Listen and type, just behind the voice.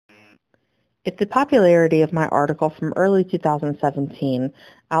If the popularity of my article from early 2017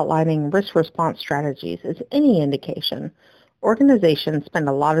 outlining risk response strategies is any indication, organizations spend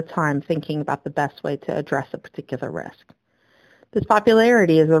a lot of time thinking about the best way to address a particular risk. This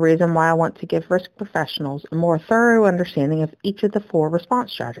popularity is the reason why I want to give risk professionals a more thorough understanding of each of the 4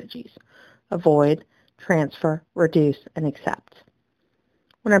 response strategies: avoid, transfer, reduce, and accept.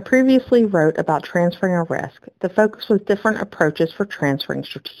 When I previously wrote about transferring a risk, the focus was different approaches for transferring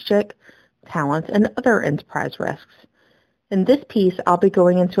strategic, talent, and other enterprise risks. In this piece, I'll be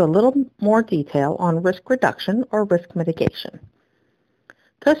going into a little more detail on risk reduction or risk mitigation.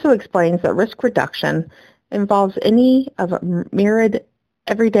 COSO explains that risk reduction involves any of a myriad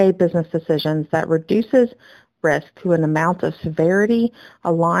everyday business decisions that reduces risk to an amount of severity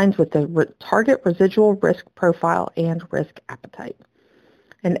aligned with the target residual risk profile and risk appetite.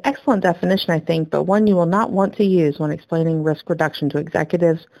 An excellent definition, I think, but one you will not want to use when explaining risk reduction to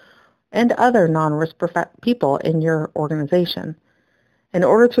executives and other non-risk people in your organization. In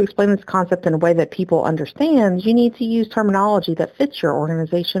order to explain this concept in a way that people understand, you need to use terminology that fits your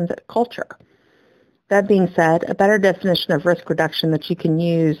organization's culture. That being said, a better definition of risk reduction that you can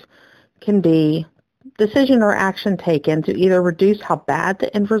use can be decision or action taken to either reduce how bad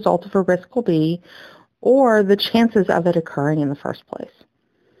the end result of a risk will be or the chances of it occurring in the first place.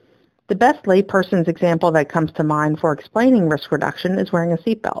 The best layperson's example that comes to mind for explaining risk reduction is wearing a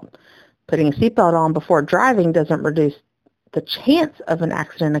seatbelt. Putting a seatbelt on before driving doesn't reduce the chance of an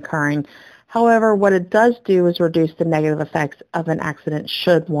accident occurring. However, what it does do is reduce the negative effects of an accident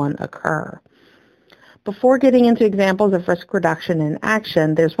should one occur. Before getting into examples of risk reduction in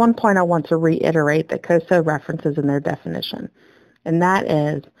action, there's one point I want to reiterate that COSO references in their definition, and that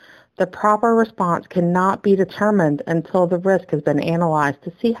is the proper response cannot be determined until the risk has been analyzed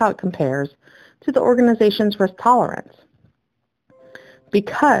to see how it compares to the organization's risk tolerance.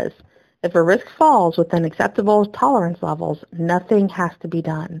 Because if a risk falls within acceptable tolerance levels, nothing has to be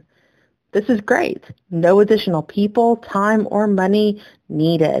done. This is great. No additional people, time, or money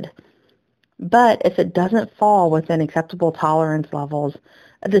needed. But if it doesn't fall within acceptable tolerance levels,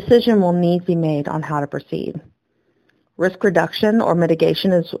 a decision will need to be made on how to proceed. Risk reduction or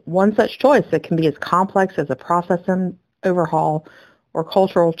mitigation is one such choice that can be as complex as a process overhaul or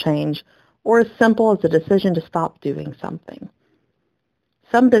cultural change, or as simple as a decision to stop doing something.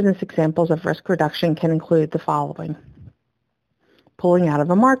 Some business examples of risk reduction can include the following. Pulling out of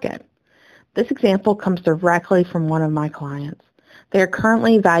a market. This example comes directly from one of my clients. They are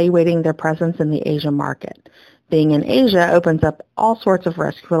currently evaluating their presence in the Asia market. Being in Asia opens up all sorts of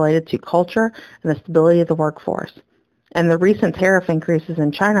risks related to culture and the stability of the workforce. And the recent tariff increases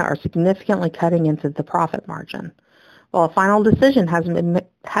in China are significantly cutting into the profit margin. While a final decision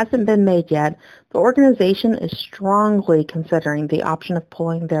hasn't been made yet, the organization is strongly considering the option of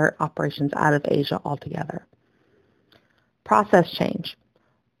pulling their operations out of Asia altogether. Process change.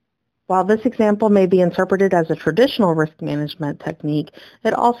 While this example may be interpreted as a traditional risk management technique,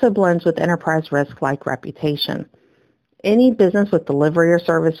 it also blends with enterprise risk like reputation. Any business with delivery or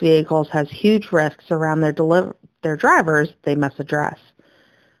service vehicles has huge risks around their drivers they must address.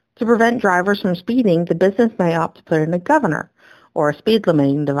 To prevent drivers from speeding, the business may opt to put in a governor or a speed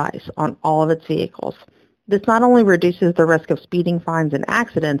limiting device on all of its vehicles. This not only reduces the risk of speeding fines and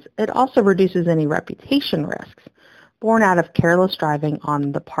accidents, it also reduces any reputation risks born out of careless driving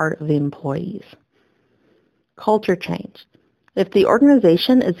on the part of the employees. Culture change. If the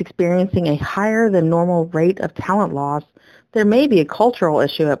organization is experiencing a higher than normal rate of talent loss, there may be a cultural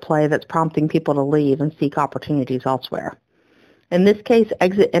issue at play that's prompting people to leave and seek opportunities elsewhere. In this case,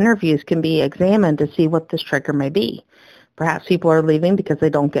 exit interviews can be examined to see what this trigger may be. Perhaps people are leaving because they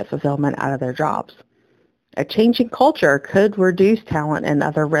don't get fulfillment out of their jobs. A change in culture could reduce talent and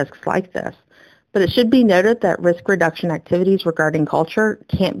other risks like this, but it should be noted that risk reduction activities regarding culture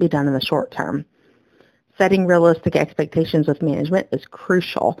can't be done in the short term. Setting realistic expectations with management is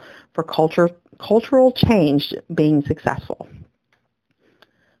crucial for cultural change being successful.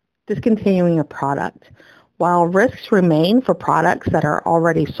 Discontinuing a product. While risks remain for products that are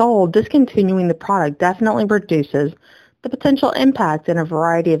already sold, discontinuing the product definitely reduces the potential impact in a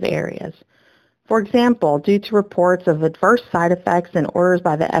variety of areas. For example, due to reports of adverse side effects and orders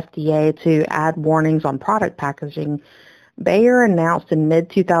by the FDA to add warnings on product packaging, Bayer announced in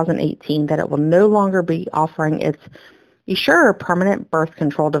mid-2018 that it will no longer be offering its Essure permanent birth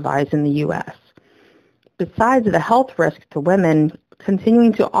control device in the U.S. Besides the health risk to women,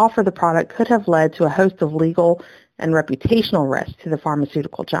 continuing to offer the product could have led to a host of legal and reputational risks to the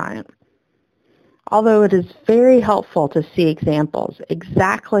pharmaceutical giant. Although it is very helpful to see examples,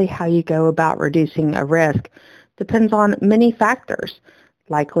 exactly how you go about reducing a risk depends on many factors: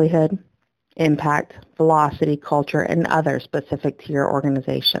 likelihood, impact, velocity, culture, and others specific to your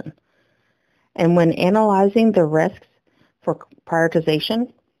organization. And when analyzing the risks for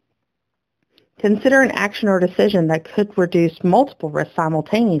prioritization, consider an action or decision that could reduce multiple risks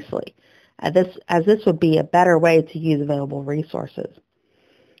simultaneously, as this would be a better way to use available resources.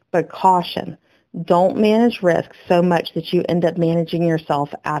 But caution, don't manage risks so much that you end up managing yourself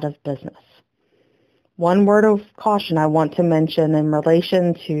out of business. One word of caution I want to mention in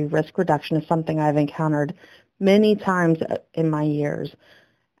relation to risk reduction is something I've encountered many times in my years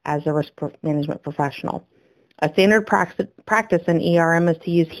as a risk management professional. A standard practice in ERM is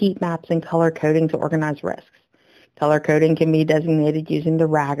to use heat maps and color coding to organize risks. Color coding can be designated using the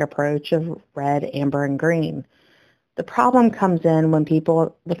RAG approach of red, amber, and green. The problem comes in when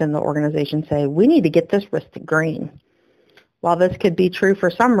people within the organization say, we need to get this risk to green. While this could be true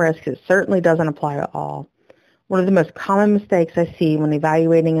for some risks, it certainly doesn't apply to all. One of the most common mistakes I see when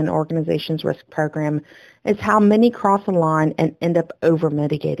evaluating an organization's risk program is how many cross a line and end up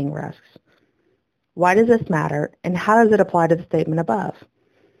over-mitigating risks. Why does this matter, and how does it apply to the statement above?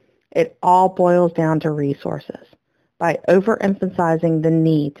 It all boils down to resources. By overemphasizing the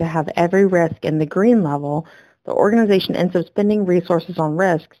need to have every risk in the green level, the organization ends up spending resources on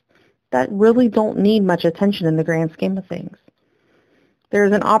risks that really don't need much attention in the grand scheme of things. There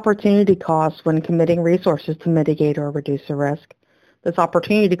is an opportunity cost when committing resources to mitigate or reduce a risk. This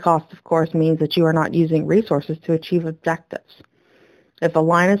opportunity cost, of course, means that you are not using resources to achieve objectives. If a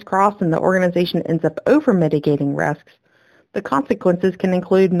line is crossed and the organization ends up over-mitigating risks, the consequences can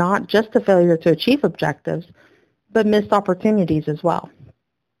include not just a failure to achieve objectives, but missed opportunities as well.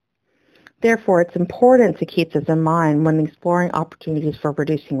 Therefore, it's important to keep this in mind when exploring opportunities for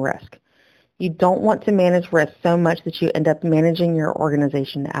reducing risk. You don't want to manage risk so much that you end up managing your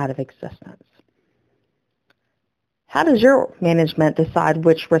organization out of existence. How does your management decide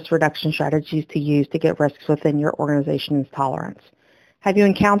which risk reduction strategies to use to get risks within your organization's tolerance? Have you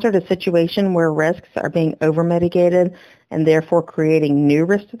encountered a situation where risks are being over-mitigated and therefore creating new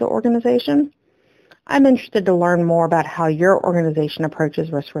risks to the organization? I'm interested to learn more about how your organization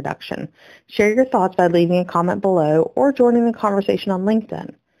approaches risk reduction. Share your thoughts by leaving a comment below or joining the conversation on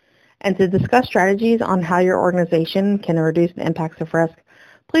LinkedIn. And to discuss strategies on how your organization can reduce the impacts of risk,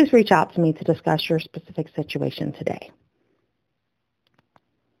 please reach out to me to discuss your specific situation today.